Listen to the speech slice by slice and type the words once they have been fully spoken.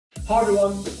Hi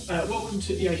everyone, welcome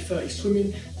to EA30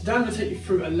 Swimming. Today I'm going to take you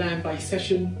through a land-based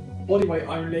session, bodyweight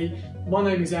only. My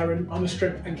name is Aaron, I'm a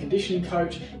strength and conditioning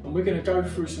coach, and we're going to go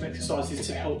through some exercises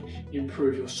to help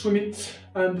improve your swimming.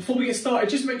 Before we get started,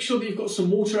 just make sure that you've got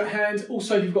some water at hand.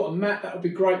 Also, if you've got a mat, that would be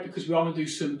great because we are going to do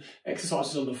some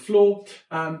exercises on the floor.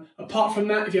 Apart from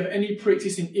that, if you have any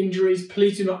pre-existing injuries,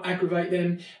 please do not aggravate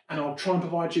them, and I'll try and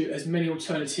provide you as many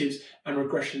alternatives and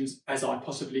regressions as I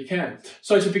possibly can.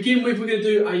 So to begin with, we're going to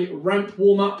do a ramp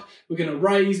warm-up. We're going to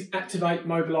raise, activate,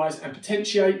 mobilise and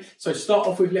potentiate. So to start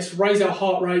off with, let's raise our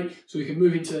heart rate so we can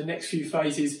move into the next few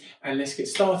phases, and let's get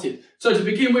started. So to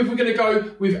begin with, we're going to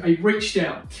go with a reach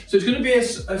down. So it's going to be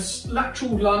a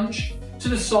lateral lunge to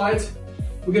the side.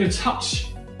 We're going to touch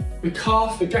the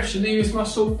calf, the gastrocnemius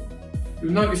muscle.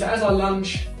 You'll notice that as I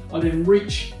lunge, I then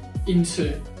reach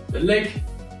into the leg.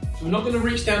 So we're not going to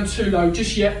reach down too low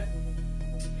just yet.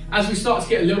 As we start to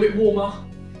get a little bit warmer,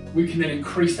 we can then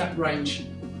increase that range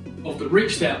of the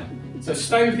reach down. So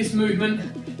stay with this movement.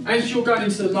 As you're going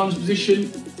into the lunge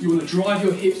position, you want to drive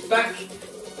your hips back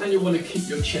and you want to keep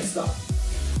your chest up.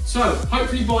 So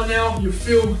hopefully by now you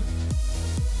feel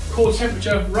core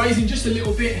temperature raising just a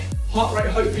little bit. Heart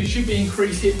rate hopefully should be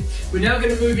increasing. We're now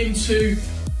going to move into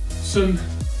some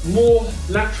more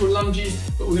lateral lunges,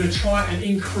 but we're going to try and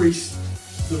increase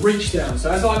the reach down.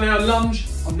 So as I now lunge,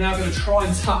 I'm now going to try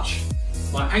and touch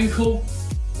my ankle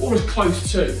or as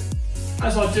close to.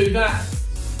 As I do that,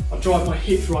 I drive my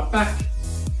hips right back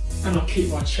and I keep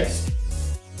my chest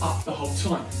up the whole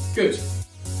time. Good.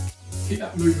 Keep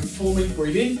that movement for me.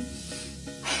 Breathe in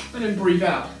and then breathe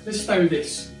out. Let's stay with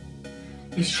this.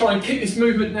 Let's try and keep this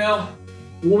movement now.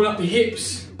 Warm up the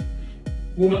hips,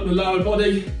 warm up the lower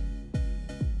body.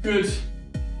 Good.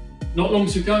 Not long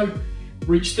to go.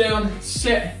 Reach down,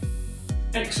 set.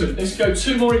 Excellent. Let's go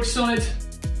 2 more each side.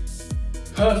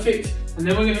 Perfect. And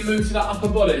then we're going to move to that upper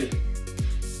body.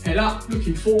 Head up,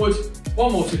 looking forward.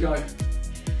 1 more to go.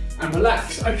 And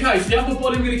relax. Okay, so the upper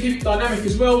body, we're going to keep it dynamic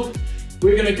as well.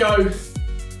 We're going to go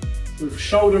with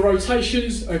shoulder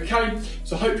rotations. Okay,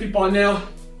 so hopefully by now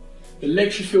the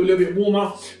legs should feel a little bit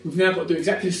warmer. We've now got to do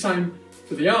exactly the same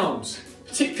for the arms,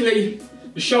 particularly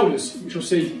the shoulders, which you'll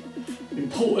see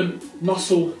important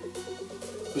muscle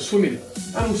for swimming,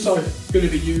 and also going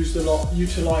to be used a lot,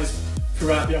 utilised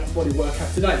throughout the upper body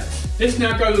workout today. Let's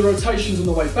now go the rotations on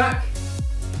the way back.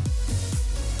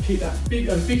 Keep that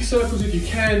big circles if you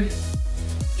can.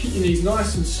 Keep your knees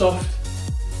nice and soft,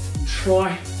 and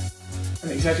try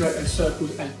and exaggerate those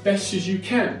circles as best as you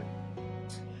can.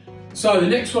 So the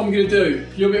next one we're going to do,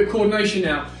 a little bit of coordination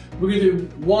now. We're going to do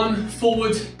 1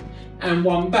 forward and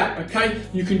 1 back, okay?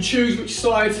 You can choose which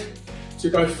side to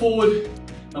go forward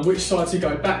and which side to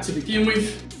go back to begin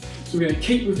with. So we're going to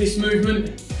keep with this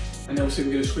movement, and obviously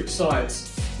we're going to switch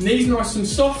sides. Knees nice and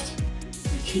soft,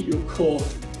 and keep your core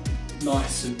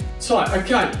nice and tight.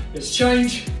 Okay, let's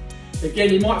change.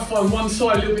 Again, you might find one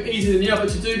side a little bit easier than the other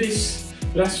to do this,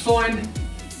 but that's fine.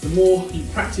 The more you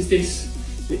practice this,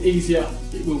 the easier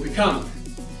it will become.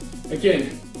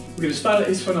 Again, we're going to stay like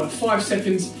this for another 5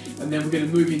 seconds, and then we're going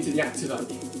to move into the activate.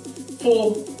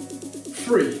 4,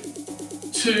 3,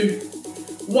 2,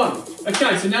 1.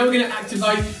 Okay, so now we're going to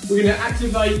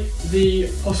activate the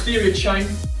posterior chain.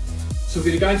 So we're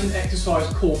going to go into an exercise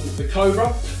called the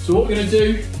Cobra. So what we're going to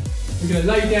do, we're going to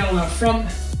lay down on our front.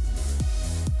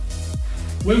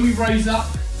 When we raise up,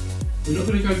 we're not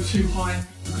going to go too high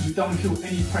because we don't feel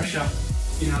any pressure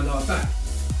in our lower back.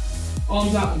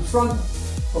 Arms out in front.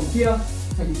 From here,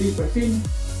 take a deep breath in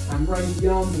and raise the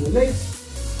arms and the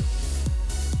legs.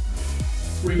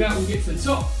 Breathe out and get to the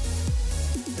top,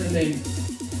 and then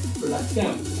relax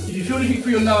down. If you feel anything for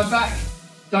your lower back,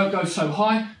 don't go so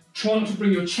high. Try not to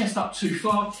bring your chest up too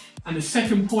far. And the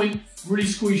second point, really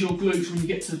squeeze your glutes when you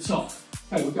get to the top.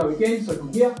 Okay, we'll go again. So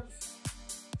from here,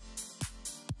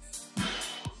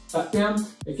 back down.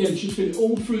 Again, you should feel it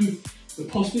all through the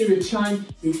posterior chain.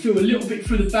 You'll feel a little bit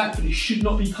through the back, but it should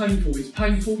not be painful. If it's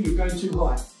painful, you're going too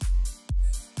high.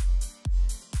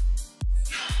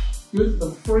 Good.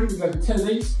 Number 3, we go for 10 of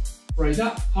these. Raise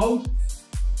up, hold.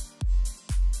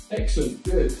 Excellent,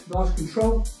 good. Nice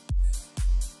control.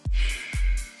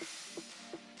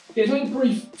 Yeah, it's only a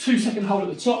brief 2-second hold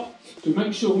at the top. So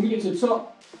make sure when we get to the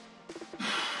top,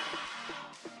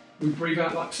 we breathe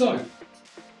out like so.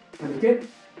 And again.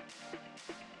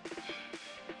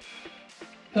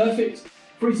 Perfect.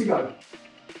 3 to go.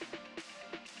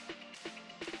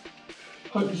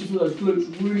 Hopefully you feel those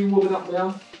glutes really warming up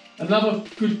now. Another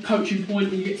good coaching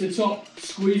point when you get to the top,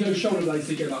 squeeze those shoulder blades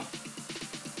together.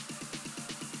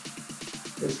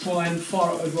 Let's try and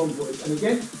fire out those rhomboids. And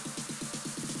again.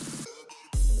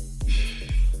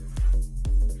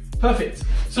 Perfect.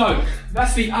 So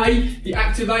that's the A, the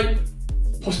activate.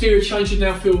 Posterior chain should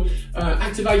now feel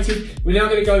activated. We're now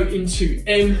going to go into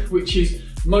M, which is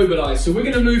mobilize. So we're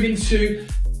going to move into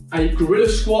a gorilla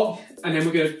squat, and then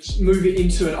we're going to move it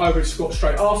into an overhead squat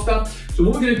straight after. So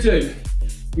what we're going to do,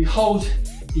 we hold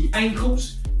the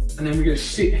ankles, and then we're going to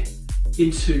sit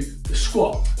into the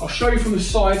squat. I'll show you from the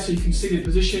side so you can see the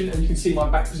position, and you can see my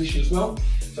back position as well.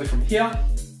 So from here,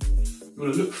 you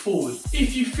want to look forward.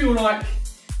 If you feel like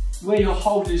where you're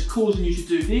holding is causing you to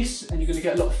do this, and you're going to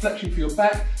get a lot of flexion for your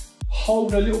back,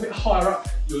 hold a little bit higher up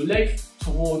your leg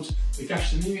towards the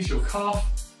gastrocnemius, your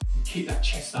calf, and keep that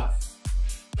chest up.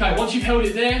 Okay, once you've held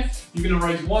it there, you're going to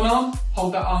raise one arm,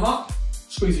 hold that arm up,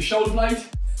 squeeze the shoulder blade,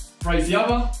 raise the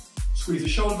other, squeeze the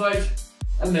shoulder blade,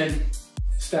 and then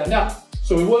stand up.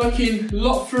 So we're working a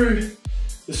lot through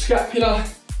the scapula,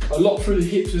 a lot through the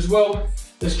hips as well.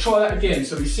 Let's try that again.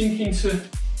 So we sink into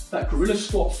that gorilla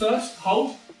squat first,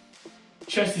 hold.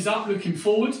 Chest is up, looking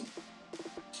forward.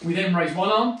 We then raise one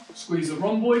arm, squeeze the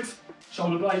rhomboid,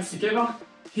 shoulder blades together,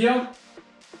 here,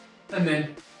 and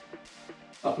then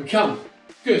up we come.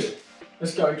 Good.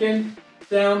 Let's go again,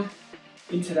 down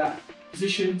into that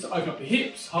position to open up the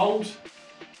hips, hold,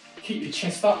 keep your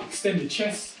chest up, extend the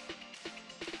chest,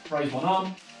 raise one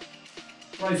arm,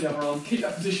 raise the other arm, keep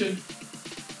that position,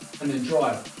 and then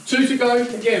drive. 2 to go.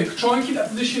 Again, try and keep that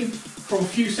position for a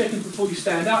few seconds before you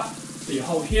stand up. So you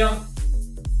hold here.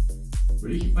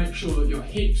 Really make sure that your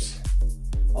hips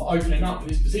are opening up in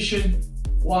this position.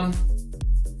 1,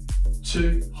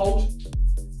 2, hold,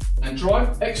 and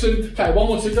drive. Excellent. Okay, 1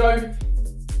 more to go.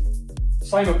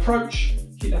 Same approach.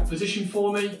 Keep that position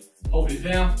for me. Hold it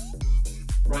there.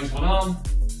 Raise one arm.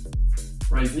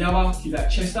 Raise the other. Keep that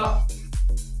chest up.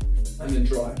 And then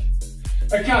drive.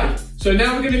 Okay, so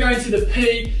now we're going to go into the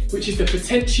P, which is the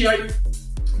potentiate.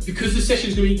 Because the session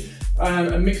is going to be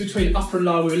a mix between upper and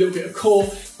lower with a little bit of core,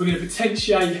 we're going to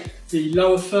potentiate the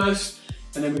lower first,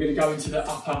 and then we're going to go into the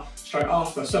upper straight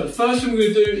after. So the first thing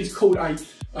we're going to do is called a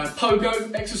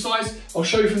pogo exercise. I'll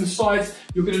show you from the sides.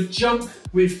 You're going to jump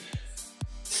with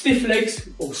stiff legs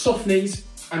or soft knees,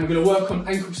 and we're going to work on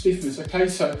ankle stiffness, okay?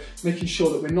 So making sure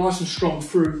that we're nice and strong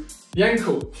through the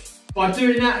ankle. By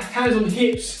doing that, hands on the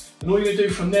hips, and all you're going to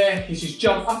do from there is just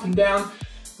jump up and down.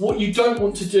 What you don't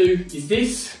want to do is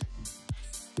this.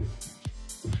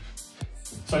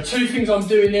 So 2 things I'm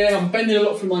doing there, I'm bending a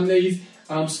lot through my knees,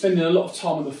 and I'm spending a lot of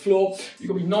time on the floor. You've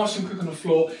got to be nice and quick on the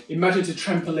floor. Imagine it's a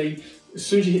trampoline. As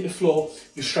soon as you hit the floor,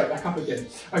 you're straight back up again.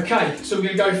 Okay, so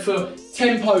we're going to go for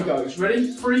 10 pogos.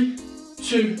 Ready? 3,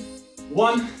 2,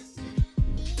 1.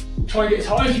 Try and get as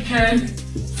high as you can.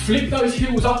 Flip those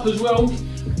heels up as well.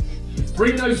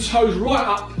 Bring those toes right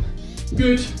up.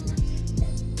 Good.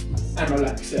 And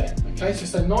relax there. Okay, so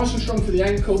stay nice and strong for the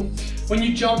ankle. When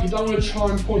you jump, you don't want to try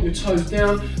and point your toes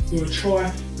down. You want to try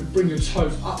and bring your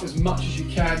toes up as much as you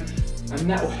can, and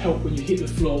that will help when you hit the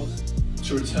floor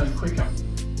to return quicker.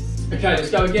 Okay, let's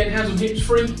go again. Hands on hips.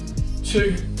 3,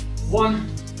 2, 1.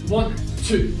 1,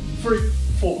 2, 3,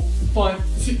 4, 5,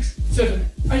 6, 7,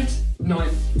 8, 9,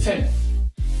 10.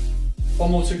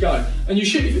 1 more to go. And you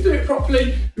should, if you do it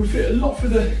properly, you'll feel a lot through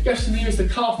the gastrocnemius, the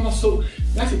calf muscle.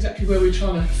 That's exactly where we're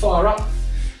trying to fire up.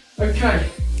 Okay,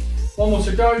 1 more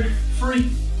to go. 3,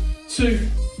 2,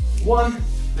 1.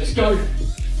 Let's go.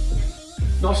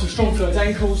 Nice and strong for those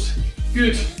ankles.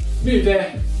 Good. Nearly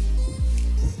there.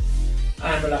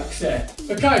 And relax there.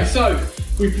 Okay, so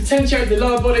we potentiate the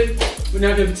lower body. We're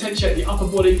now going to potentiate the upper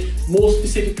body, more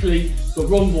specifically the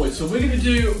rhomboid. So we're going to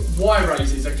do Y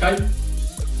raises, okay?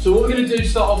 So what we're going to do to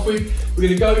start off with, we're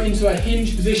going to go into a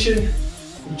hinge position.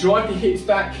 We drive the hips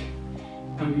back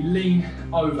and we lean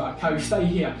over, okay? We stay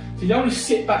here. So you don't want to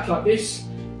sit back like this.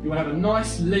 You want to have a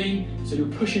nice lean, so you're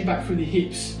pushing back through the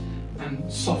hips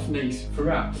and soft knees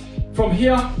throughout. From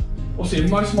here, obviously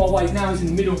most of my weight now is in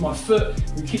the middle of my foot.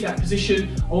 You keep that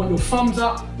position. I want your thumbs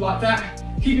up like that,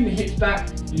 keeping the hips back.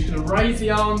 You're just going to raise the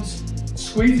arms,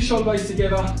 squeeze the shoulder blades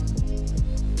together,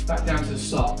 back down to the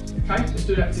start. Okay, let's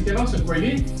do that together. So breathe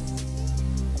in,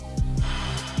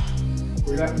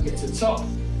 breathe out and get to the top.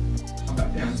 Come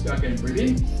back down, let's go again, breathe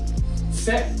in,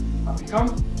 set, up you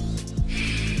come.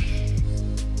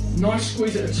 Nice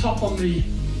squeeze at the top on the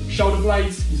shoulder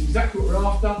blades is exactly what we're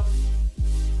after.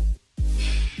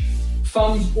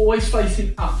 Thumbs always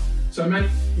facing up. So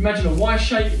imagine a Y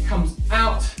shape, it comes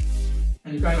out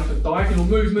and you're going like a diagonal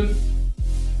movement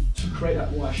to create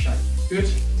that Y shape.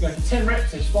 Good. Go for 10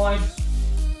 reps, there's 5,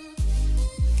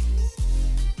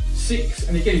 6,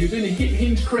 and again, if you're doing the hip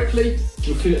hinge correctly,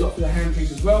 you'll feel it a lot for the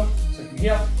hamstrings as well. So from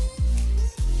here.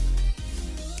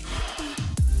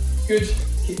 Good.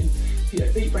 Keep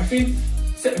that deep breath in,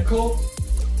 set the core.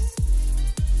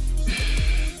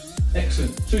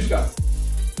 Excellent. 2 to go.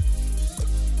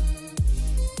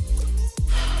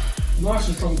 Nice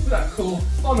and strong. Put that core.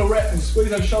 Final rep and squeeze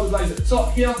those shoulder blades at the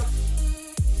top here.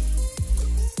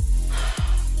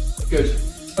 Good.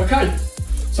 Okay.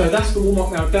 So that's the warm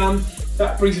up now done.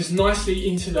 That brings us nicely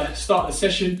into the start of the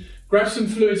session. Grab some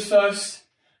fluids first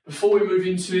before we move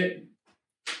into it.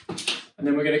 And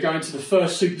then we're going to go into the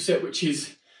first superset, which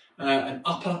is an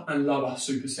upper and lower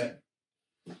superset.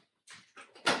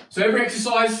 So every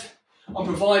exercise I'm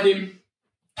providing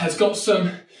has got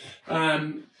some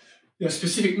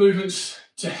specific movements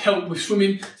to help with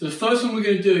swimming. So the first one we're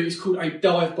going to do is called a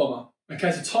dive bomber. Okay,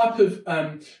 it's a type of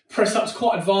press up, it's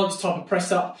quite advanced type of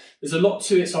press up. There's a lot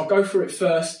to it, so I'll go through it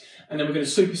first, and then we're going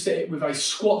to superset it with a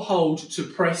squat hold to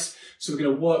press. So we're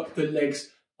going to work the legs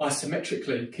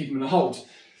isometrically, keep them in a hold.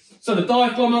 So the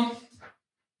dive bomber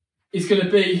is going to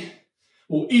be,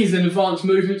 or is an advanced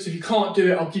movement. So if you can't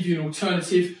do it, I'll give you an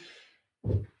alternative.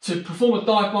 To perform a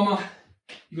dive bomber,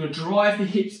 you're going to drive the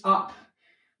hips up,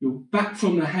 you're back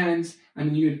from the hands, and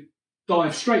then you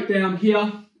dive straight down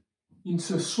here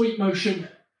into a sweep motion,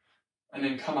 and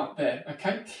then come up there,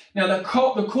 okay? Now the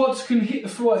quads can hit the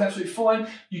floor, that's absolutely fine.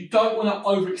 You don't want to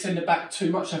overextend the back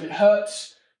too much, so if it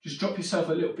hurts, just drop yourself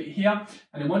a little bit here,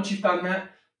 and then once you've done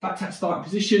that, back to that starting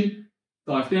position,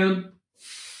 dive down,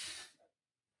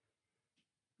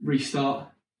 restart,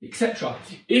 etc.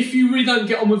 If you really don't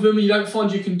get on with them, and you don't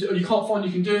find you can do, or you can't find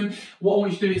you can do them, what I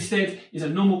want you to do instead is a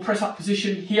normal press up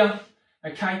position here,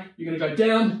 okay? You're going to go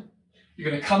down, you're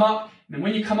going to come up, and then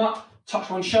when you come up, touch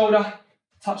one shoulder,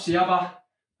 touch the other,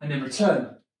 and then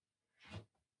return.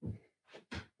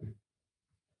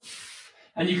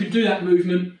 And you can do that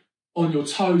movement on your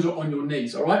toes or on your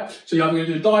knees, all right? So you're either going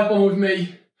to do a dive bomb with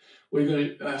me, or you're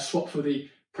going to swap for the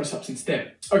press ups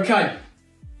instead. Okay,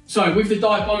 so with the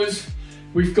dive bombers,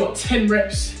 we've got 10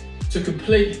 reps to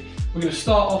complete. We're going to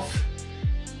start off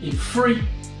in 3,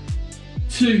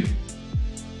 2,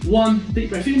 1,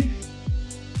 deep breath in.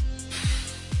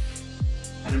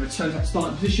 And then return to that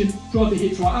starting position. Drive the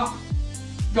hips right up.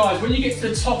 Guys, when you get to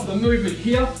the top of the movement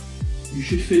here, you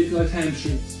should feel it for those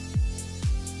hamstrings.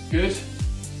 Good.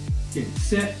 Get it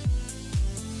set.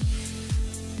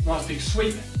 Nice big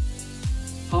sweep.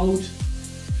 Hold.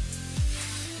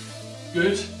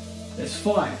 Good. There's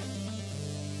 5.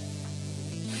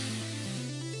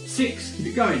 6, keep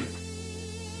it going.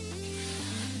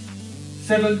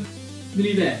 7,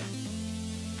 nearly there.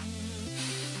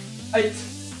 8,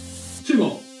 2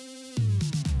 more.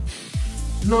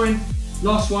 9,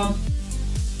 last one.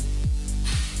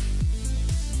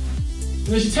 And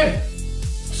there's your 10.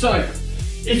 So,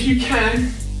 if you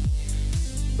can,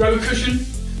 grab a cushion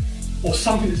or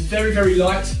something that's very, very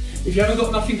light. If you haven't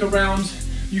got nothing around,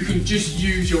 you can just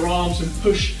use your arms and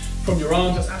push from your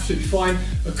arms, that's absolutely fine.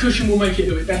 A cushion will make it a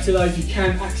little bit better though if you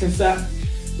can access that.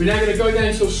 We're now going to go down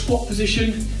into a squat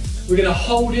position. We're going to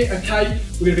hold it, okay?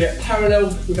 We're going to be at parallel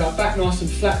with our back nice and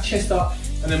flat, chest up,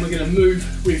 and then we're going to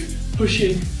move with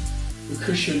pushing the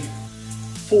cushion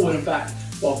forward and back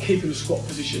while keeping the squat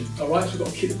position, all right? So we've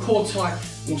got to keep the core tight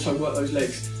and also work those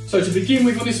legs. So to begin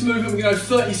with on this movement, we're going to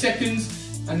go 30 seconds,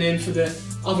 and then for the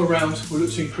other rounds, we'll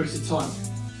look to increase the time.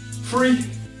 3,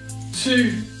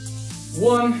 2,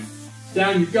 1,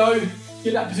 down you go.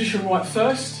 Get that position right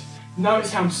first.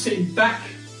 Notice how I'm sitting back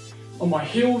on my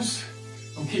heels.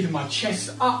 I'm keeping my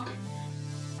chest up,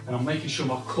 and I'm making sure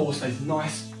my core stays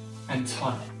nice and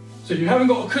tight. So if you haven't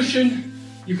got a cushion,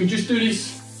 you can just do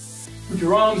this with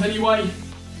your arms anyway.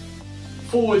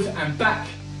 Forward and back.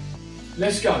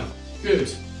 Let's go.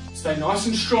 Good. Stay nice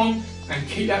and strong and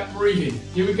keep that breathing.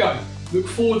 Here we go. Look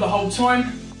forward the whole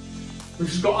time. We've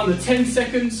just got under 10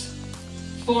 seconds.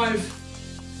 5,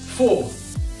 4,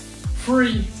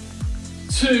 3,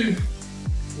 2,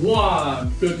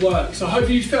 1. Good work. So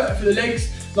hopefully you felt that for the legs.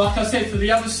 Like I said, for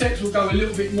the other sets, we'll go a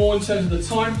little bit more in terms of the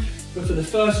time. But for the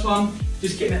first one,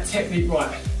 just getting that technique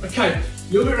right. Okay,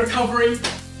 a little bit of recovery.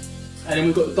 And then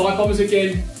we've got the dive bombers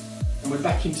again. And we're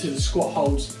back into the squat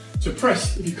holds to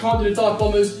press. If you can't do the dive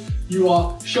bombers, you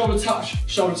are shoulder touch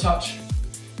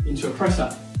into a press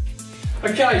up.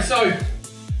 Okay, so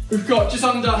we've got just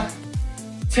under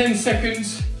 10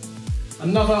 seconds.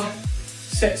 Another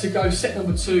set to go, set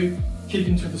number 2,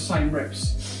 keeping to the same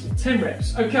reps. 10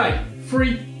 reps, okay.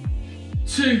 3,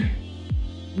 2,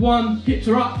 1, hips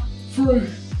are up, through,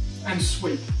 and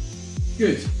sweep.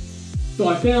 Good.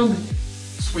 Dive down,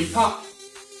 sweep up.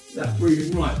 That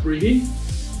breathing right, breathe in,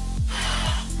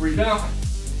 breathe out.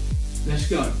 Let's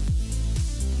go.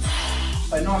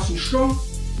 Stay nice and strong.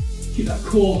 Keep that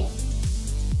core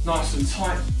nice and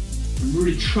tight, and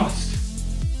really trust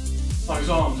those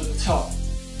arms at the top.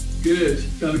 Good.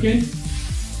 Go again.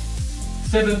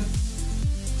 7,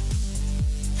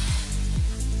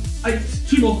 8,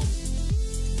 2 more.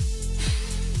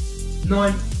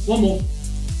 9, 1 more.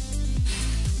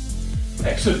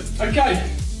 Excellent. Okay,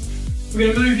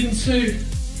 we're going to move into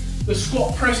the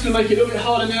squat press. Going to make it a little bit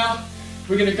harder now.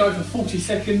 We're going to go for 40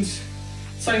 seconds.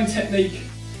 Same technique,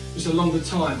 just a longer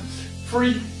time.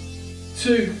 3,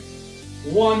 2,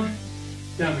 1.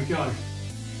 Down we go.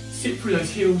 Sit through those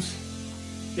heels.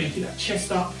 Then keep that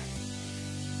chest up.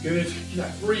 Good. Keep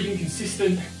that breathing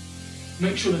consistent.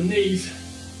 Make sure the knees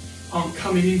aren't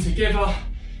coming in together.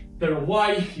 They're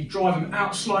away. You drive them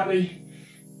out slightly.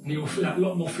 And you'll feel that a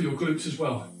lot more for your glutes as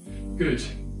well. Good.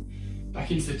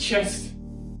 Back into the chest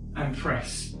and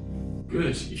press.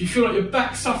 Good. If you feel like your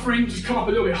back's suffering, just come up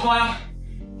a little bit higher.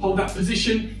 Hold that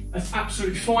position. That's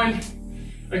absolutely fine.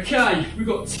 Okay, we've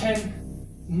got 10,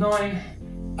 9,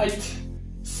 8,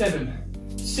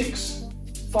 7, 6,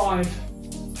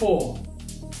 5, 4,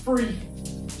 3,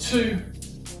 2,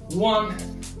 1.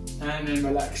 And then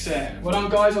relax there. Well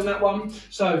done guys on that one.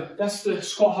 So that's the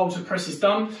squat hold to press is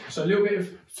done. So a little bit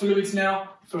of fluids now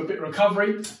for a bit of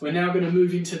recovery. We're now going to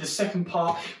move into the second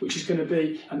part, which is going to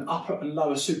be an upper and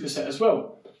lower superset as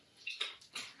well.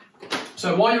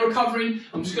 So while you're recovering,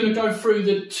 I'm just going to go through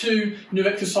the 2 new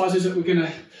exercises that we're going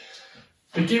to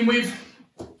begin with.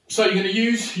 So you're going to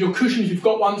use your cushion if you've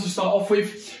got one to start off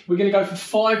with. We're going to go for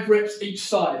 5 reps each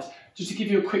side. Just to give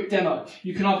you a quick demo.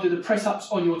 You can either do the press ups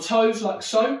on your toes like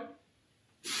so,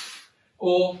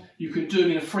 or you can do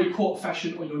them in a 3/4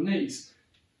 fashion on your knees.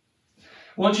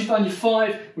 Once you've done your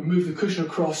 5, we move the cushion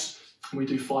across and we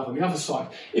do 5 on the other side.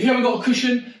 If you haven't got a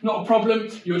cushion, not a problem.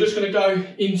 You're just going to go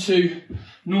into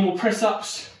normal press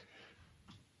ups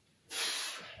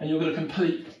and you're going to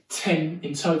complete 10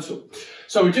 in total.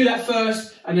 So we do that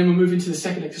first and then we'll move into the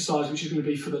second exercise, which is going to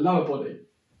be for the lower body.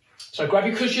 So grab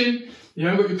your cushion. If you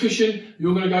haven't got your cushion,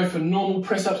 you're going to go for normal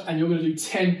press ups and you're going to do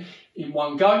 10 in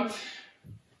one go.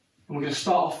 And we're going to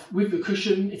start off with the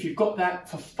cushion, if you've got that,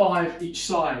 for 5 each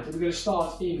side. And we're going to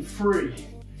start in 3,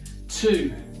 2,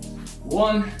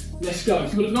 1, let's go.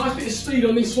 So we've got a nice bit of speed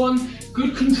on this one,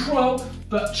 good control,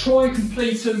 but try and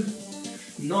complete them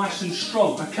nice and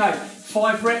strong. Okay,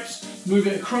 5 reps, move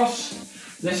it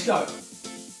across, let's go.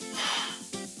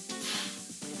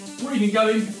 Breathing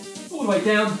going, all the way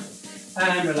down,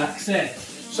 and relax there.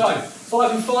 So,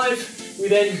 5 and 5, we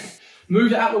then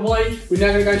move it out of the way. We're now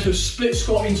going to go into a split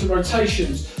squat into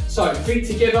rotations. So feet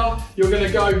together, you're going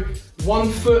to go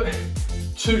 1 foot,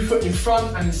 2 foot in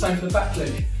front, and the same for the back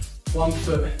leg. 1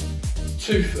 foot,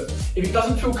 2 foot. If it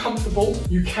doesn't feel comfortable,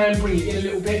 you can bring it in a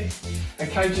little bit.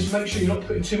 Okay, just make sure you're not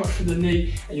putting too much through the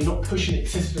knee and you're not pushing it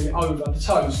excessively over the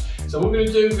toes. So what we're going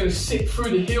to do, we're going to sit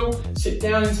through the heel, sit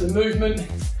down into the movement,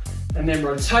 and then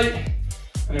rotate,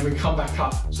 and then we come back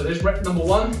up. So there's rep number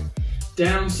 1,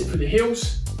 down, sit through the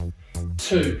heels.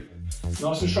 2,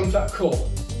 nice and strong to that core.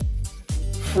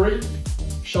 3,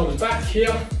 shoulders back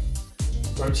here,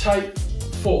 rotate.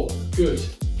 4, good.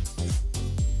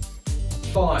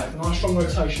 5, nice strong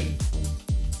rotation.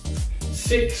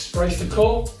 6, brace the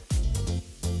core.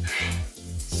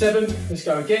 7, let's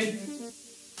go again.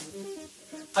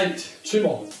 8, 2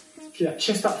 more. Keep that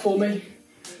chest up for me.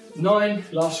 9,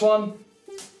 last one.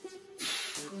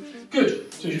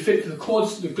 Good. So as you fit for the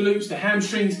quads, the glutes, the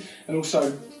hamstrings, and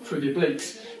also through the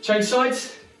obliques. Change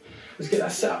sides. Let's get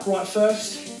that set up right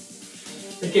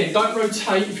first. Again, don't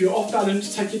rotate. If you're off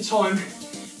balance, take your time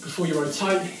before you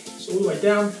rotate. So all the way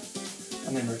down,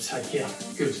 and then rotate here.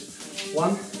 Good.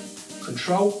 1,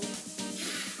 control.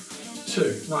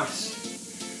 2, nice.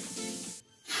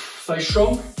 Stay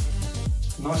strong,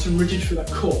 nice and rigid through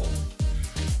that core.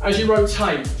 As you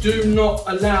rotate, do not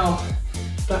allow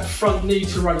that front knee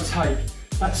to rotate.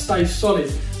 That stays solid.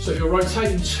 So if you're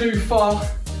rotating too far,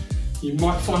 you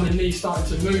might find the knee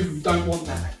starting to move. We don't want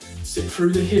that. Sit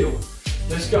through the heel.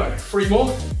 Let's go. 3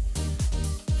 more.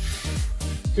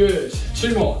 Good.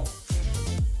 2 more.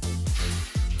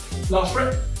 Last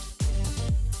rep.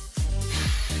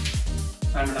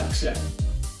 And relax, yeah.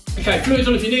 Okay, fluids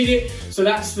on if you need it. So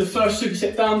that's the first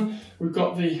superset done. We've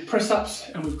got the press ups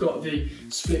and we've got the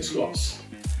split squats.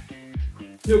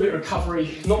 A little bit of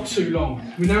recovery, not too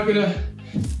long. We're now gonna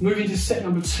move into set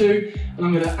number 2 and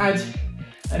I'm gonna add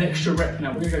an extra rep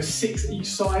now. We're gonna go 6 each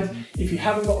side. If you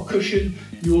haven't got a cushion,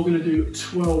 you're gonna do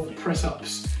 12 press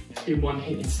ups in one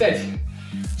hit instead.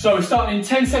 So we're starting in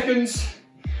 10 seconds.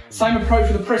 Same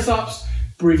approach for the press ups.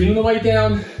 Breathing all the way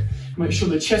down. Make sure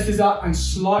the chest is up and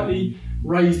slightly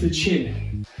raise the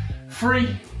chin. 3,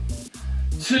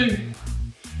 2,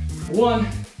 1,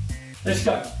 let's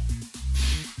go.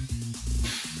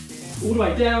 All the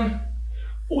way down,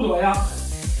 all the way up,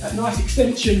 that nice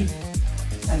extension,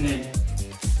 and then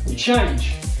we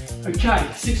change.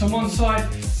 Okay, 6 on one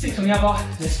side, 6 on the other,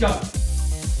 let's go.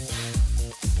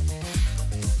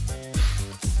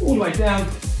 All the way down,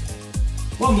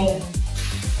 one more.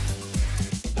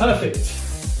 Perfect.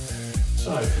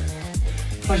 So,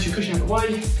 place your cushion out of the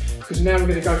way, because now we're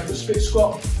going to go for the split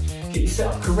squat. Get your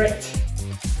setup correct.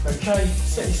 Okay,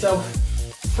 set yourself.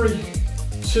 3,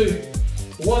 2,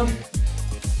 1.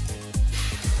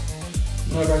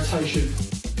 No rotation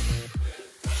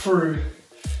through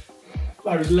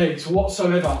those legs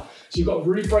whatsoever. So you've got to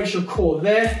really brace your core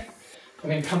there,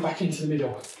 and then come back into the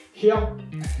middle. Here,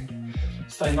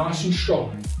 stay nice and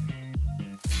strong.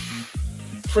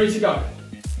 3 to go.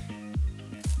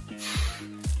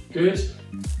 Good.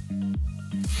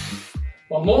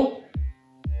 One more.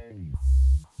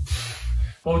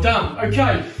 Well done.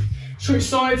 Okay, switch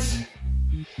sides.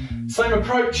 Same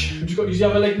approach, we've just got to use the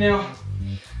other leg now.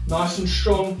 Nice and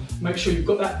strong. Make sure you've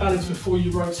got that balance before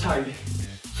you rotate.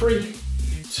 3,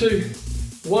 2,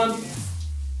 1.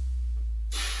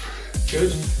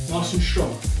 Good. Nice and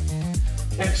strong.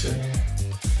 Excellent.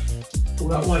 Pull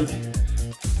that weight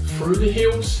through the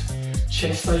heels.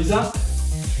 Chest stays up.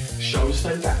 Shoulders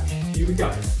stay back. Here we go.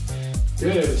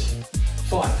 Good.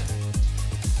 5,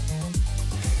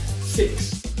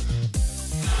 6,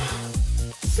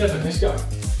 7. Let's go.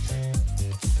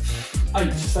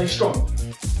 8. Stay strong.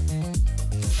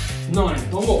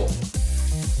 9. One more.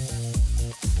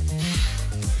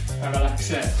 And relax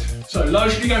there. So low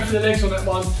should be going for the legs on that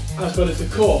one, as well as the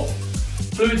core.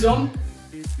 Fluids on.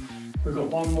 We've got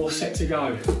one more set to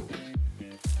go.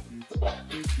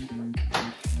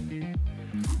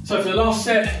 So for the last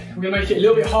set, we're going to make it a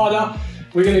little bit harder.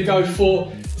 We're going to go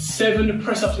for 7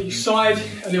 press-ups each side,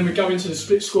 and then we go into the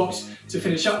split squats to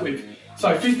finish up with.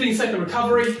 So 15-second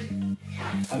recovery,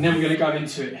 and then we're going to go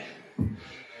into it.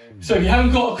 So if you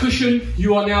haven't got a cushion,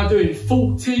 you are now doing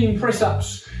 14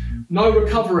 press-ups, no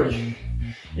recovery,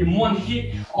 in one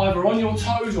hit, either on your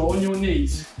toes or on your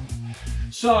knees.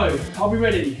 So, I'll be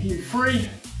ready. 3,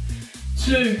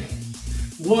 2,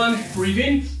 1, breathe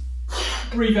in,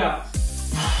 breathe out.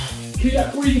 Keep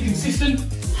that breathing consistent.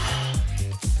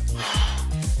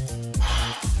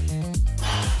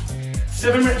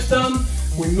 7 reps done,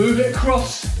 we move it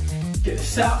across, get the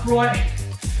setup right,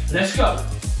 let's go.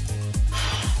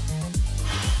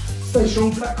 Stay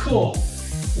strong for that core.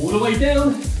 All the way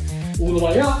down, all the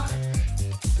way up,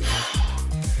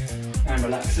 and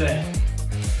relax there.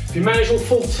 If you manage all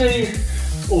 14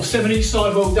 or 7 each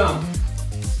side, well done.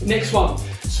 Next one,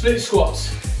 split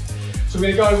squats. So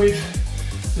we're going to go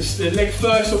with the leg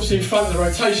first, obviously in front of the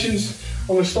rotations. I'm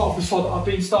going to start off the side that I've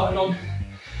been starting on.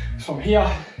 From here,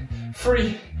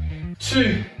 3,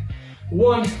 2,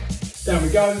 1, down we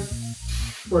go.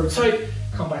 Rotate,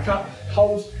 come back up,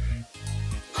 hold.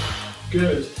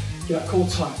 Good, get that core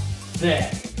tight. There.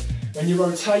 When you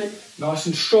rotate, nice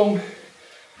and strong,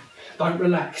 don't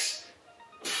relax.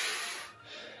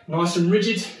 Nice and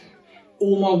rigid.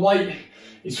 All my weight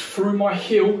is through my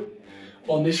heel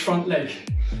on this front leg.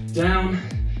 Down,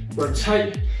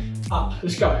 rotate, up,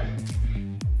 let's go.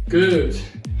 Good.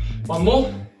 One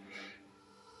more.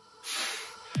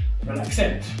 Relax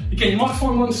it. Again, you might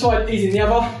find one side easier than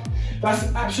the other. That's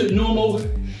absolutely normal.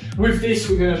 With this,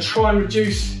 we're going to try and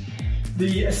reduce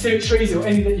the asymmetries or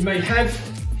any that you may have.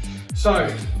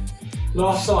 So,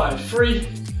 last side. 3,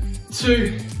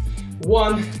 2,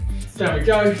 1. There we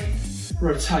go.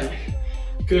 Rotate.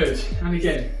 Good. And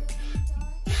again.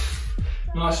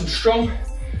 Nice and strong.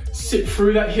 Sit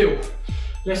through that heel.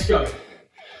 Let's go.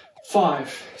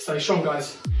 5. Stay strong,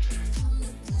 guys.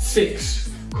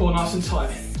 6. Core nice and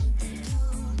tight.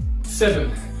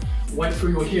 7. Weight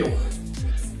through your heel.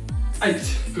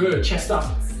 8. Good. Chest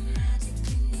up.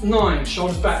 9.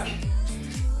 Shoulders back.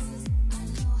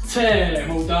 10.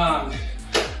 Well done.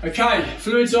 Okay.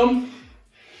 Fluids on.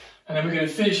 And then we're going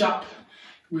to finish up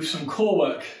with some core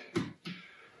work.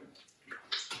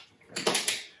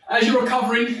 As you're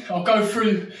recovering, I'll go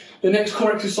through the next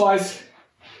core exercise.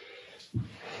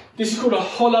 This is called a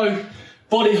hollow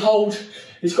body hold.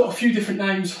 It's got a few different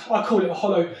names. I call it a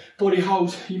hollow body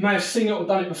hold. You may have seen it or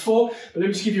done it before, but let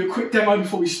me just give you a quick demo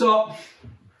before we start.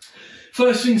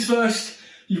 First things first,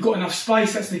 you've got enough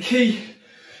space, that's the key.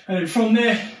 And then from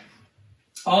there,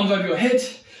 arms over your head,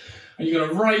 and you're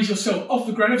going to raise yourself off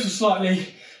the ground ever so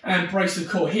slightly and brace the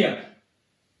core here.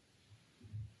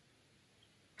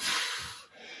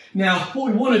 Now,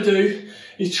 what we want to do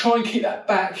is try and keep that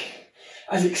back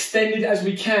as extended as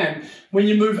we can. When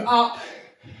you move up,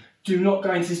 do not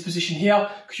go into this position here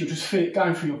because you'll just feel it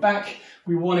going through your back.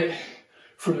 We want it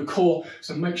through the core,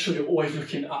 so make sure you're always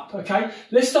looking up, okay?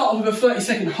 Let's start off with a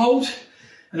 30-second hold,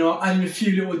 and I'll add in a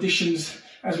few little additions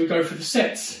as we go through the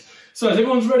sets. So as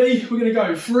everyone's ready, we're gonna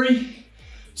go 3,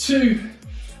 2,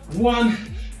 1.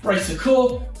 Brace the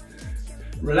core,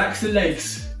 relax the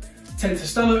legs, tense the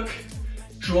stomach,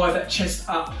 drive that chest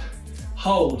up,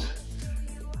 hold.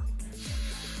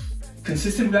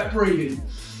 Consistent with that breathing.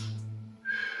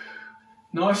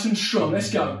 Nice and strong,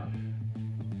 let's go.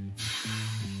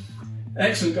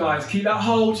 Excellent guys, keep that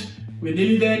hold. We're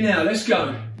nearly there now, let's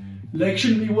go. Legs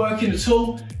shouldn't be working at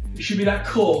all, it should be that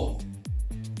core.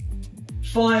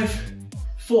 5,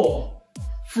 4,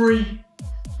 3,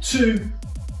 2,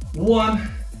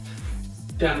 1.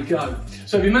 Down we go.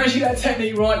 So if you manage to get that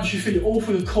technique right, you should feel it all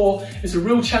through the core. It's a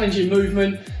real challenging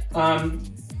movement.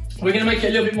 We're gonna make it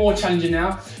a little bit more challenging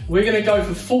now. We're gonna go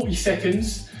for 40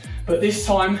 seconds, but this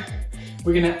time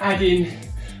we're gonna add in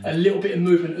a little bit of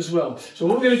movement as well. So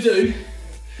what we're gonna do,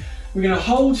 we're gonna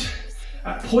hold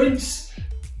at points,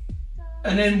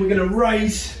 and then we're gonna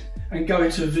raise and go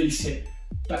into a V-sit,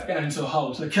 back down into a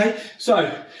hold, okay? So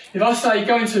if I say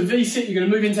go into a V-sit, you're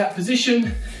gonna move into that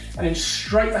position, and then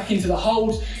straight back into the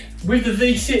hold. With the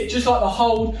V-sit, just like the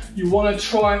hold, you want to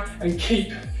try and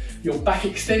keep your back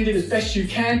extended as best you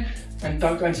can, and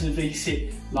don't go into the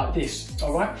V-sit like this,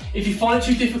 all right? If you find it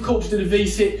too difficult to do the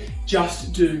V-sit,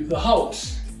 just do the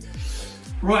holds.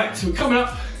 Right, so we're coming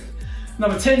up,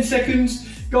 another 10 seconds.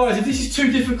 Guys, if this is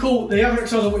too difficult, the other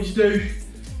exercise I want you to do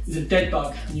is a dead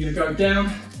bug. And you're gonna go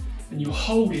down and you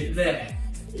hold it there.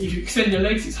 If you extend your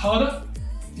legs, it's harder.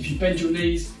 If you bend your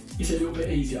knees, it's a little bit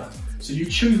easier. So you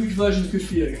choose which version is good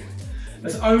for you.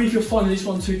 That's only if you're finding this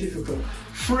one too difficult.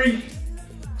 3,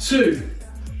 2,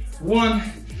 1,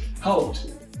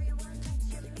 hold.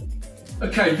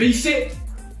 Okay, V-sit,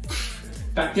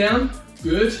 back down,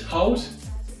 good, hold.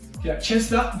 Get that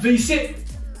chest up, V-sit.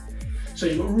 So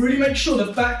you've got to really make sure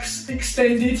the back's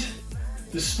extended,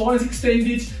 the spine's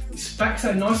extended, it's back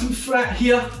down nice and flat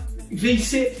here,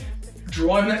 V-sit,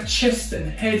 driving that chest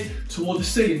and head toward the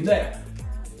ceiling, there.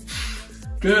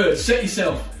 Good, set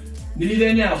yourself. Nearly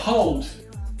there now, hold.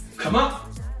 Come up.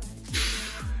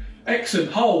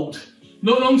 Excellent, hold.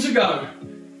 Not long to go.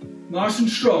 Nice and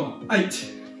strong.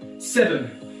 8,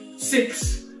 7,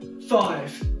 6,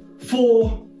 5,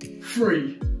 4,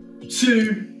 3,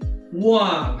 2,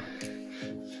 1.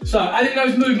 So adding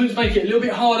those movements make it a little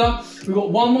bit harder. We've got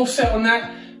one more set on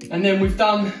that, and then we've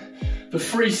done the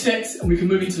 3 sets, and we can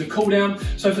move into the cool down.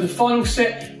 So for the final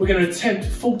set, we're going to attempt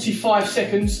 45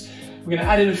 seconds. We're going to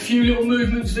add in a few little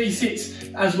movements,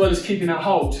 V-sits, as well as keeping that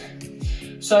hold.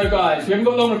 So guys, we haven't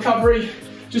got long recovery,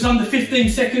 just under 15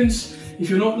 seconds. If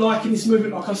you're not liking this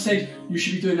movement, like I said, you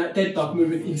should be doing that dead bug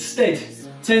movement instead.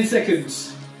 10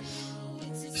 seconds.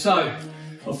 So,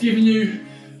 I've given you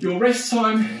your rest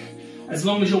time, as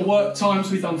long as your work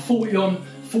times. We've done 40 on,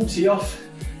 40 off.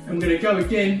 And we're going to go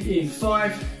again in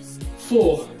 5,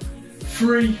 4,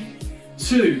 3,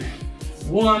 2,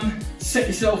 1. Set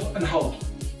yourself and hold.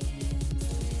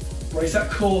 Brace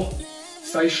that core,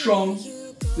 stay strong.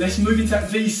 Let's move into that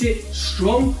V-sit,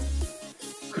 strong.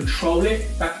 Control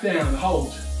it, back down,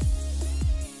 hold.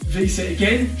 V-sit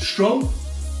again, strong.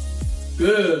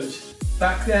 Good,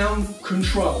 back down,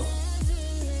 control.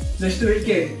 Let's do it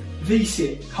again.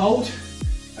 V-sit, hold.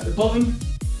 At the bottom,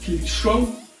 keep it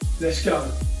strong. Let's go.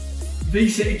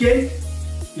 V-sit again.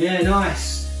 Yeah,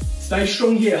 nice. Stay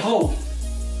strong here, hold.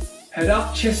 Head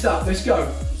up, chest up, let's go.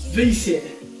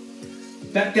 V-sit.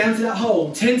 Back down to that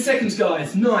hold. 10 seconds,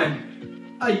 guys.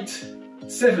 9, 8,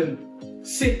 7,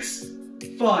 6,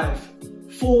 5,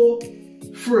 4,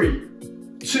 3,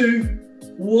 2,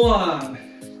 1.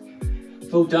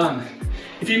 Well done.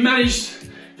 If you managed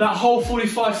that whole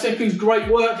 45 seconds, great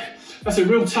work. That's a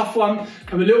real tough one.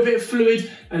 Have a little bit of fluid,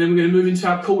 and then we're going to move into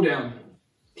our cool down.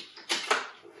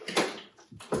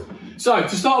 So to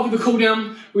start off with the cool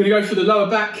down, we're going to go for the lower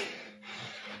back.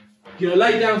 You're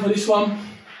going to lay down for this one.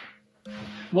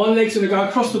 One leg's going to go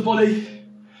across the body,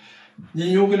 then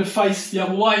you're going to face the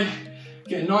other way.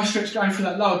 Get a nice stretch going through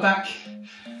that lower back.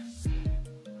 And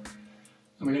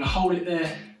we're going to hold it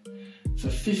there for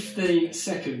 15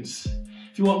 seconds.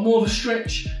 If you want more of a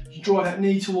stretch, you draw that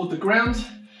knee toward the ground.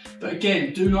 But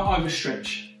again, do not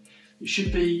overstretch. It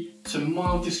should be to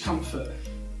mild discomfort.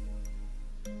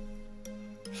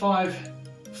 5,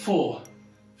 4,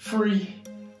 3,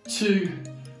 2,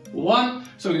 1.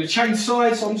 So we're going to change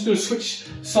sides. So I'm just going to switch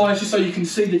sides just so you can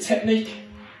see the technique.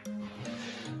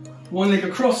 One leg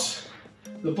across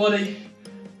the body,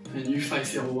 and you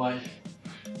face the other way.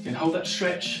 You can hold that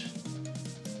stretch.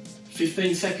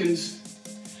 15 seconds.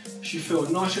 You should feel a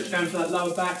nice stretch down for that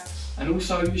lower back, and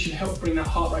also you should help bring that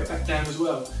heart rate back down as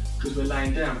well, because we're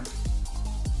laying down.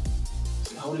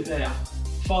 So hold it there.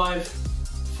 5,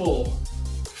 4,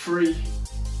 3,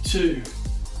 2,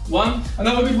 1.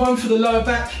 Another good one for the lower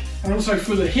back and also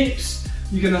for the hips.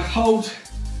 You're going to hold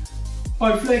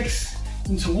both legs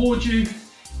in toward you.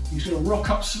 You're just going to rock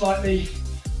up slightly.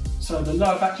 So the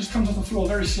lower back just comes off the floor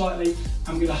very slightly.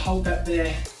 I'm going to hold that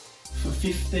there for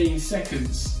 15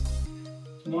 seconds.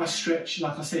 Nice stretch,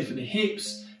 like I said, for the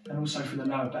hips and also for the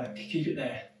lower back. Keep it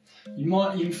there. You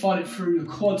might even find it through the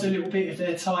quads a little bit if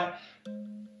they're tight.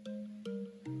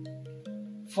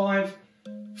 5,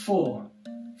 4,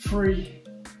 3,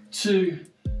 2,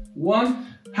 1.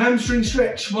 Hamstring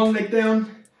stretch, one leg down.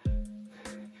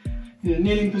 In a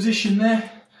kneeling position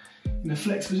there, in a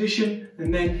flex position,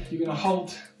 and then you're going to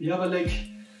hold the other leg.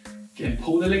 Again,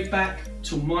 pull the leg back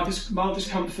to mild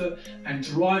discomfort and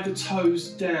drive the toes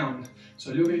down.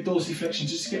 So a little bit of dorsiflexion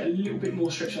just to get a little bit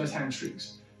more stretch of those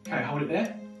hamstrings. Okay, hold it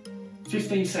there.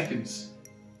 15 seconds.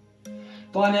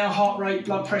 By now, heart rate,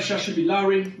 blood pressure should be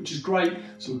lowering, which is great.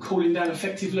 So we're cooling down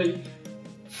effectively.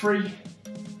 3,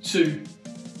 2,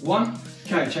 1.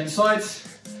 Okay, change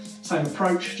sides. Same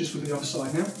approach, just with the other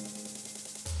side now.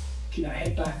 Keep that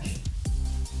head back.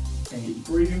 And get your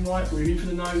breathing right. Breathe in for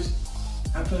the nose,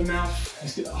 out for the mouth.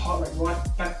 Let's get that heart rate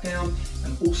right back down.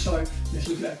 And also, let's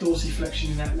look at that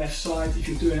dorsiflexion in that left side, if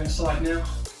you're doing that side now.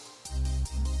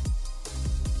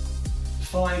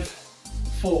 5,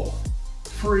 4,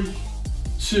 3,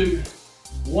 2,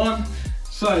 1.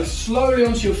 So slowly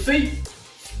onto your feet.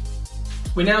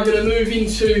 We're now going to move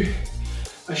into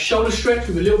a shoulder stretch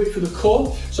with a little bit for the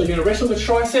core. So you're going to rest on the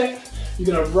tricep,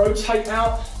 you're going to rotate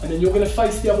out, and then you're going to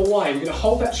face the other way. You're going to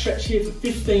hold that stretch here for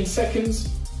 15 seconds.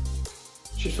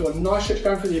 Should feel a nice stretch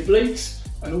going through the obliques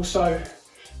and also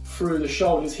through the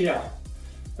shoulders here.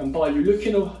 And by you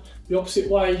looking the opposite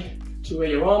way to where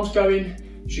your arm's going,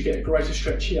 you should get a greater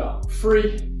stretch here.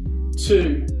 3,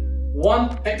 2,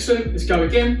 1. Excellent. Let's go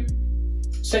again.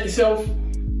 Set yourself,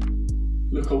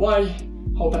 look away,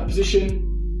 hold that position.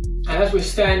 And as we're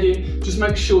standing, just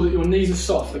make sure that your knees are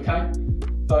soft, okay?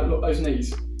 Don't lock those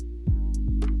knees.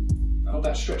 Hold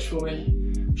that stretch for me.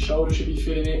 Shoulder should be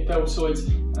feeling it, deltoids,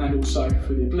 and also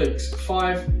for the obliques.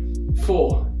 5,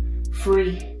 4,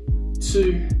 3,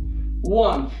 2,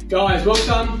 1. Guys, well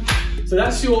done. So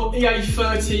that's your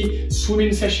EA30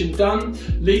 swimming session done.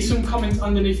 Leave some comments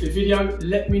underneath the video.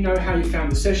 Let me know how you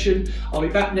found the session. I'll be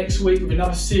back next week with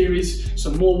another series,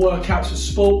 some more workouts for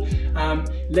sport.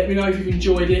 Let me know if you've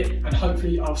enjoyed it, and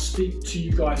hopefully I'll speak to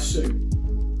you guys soon.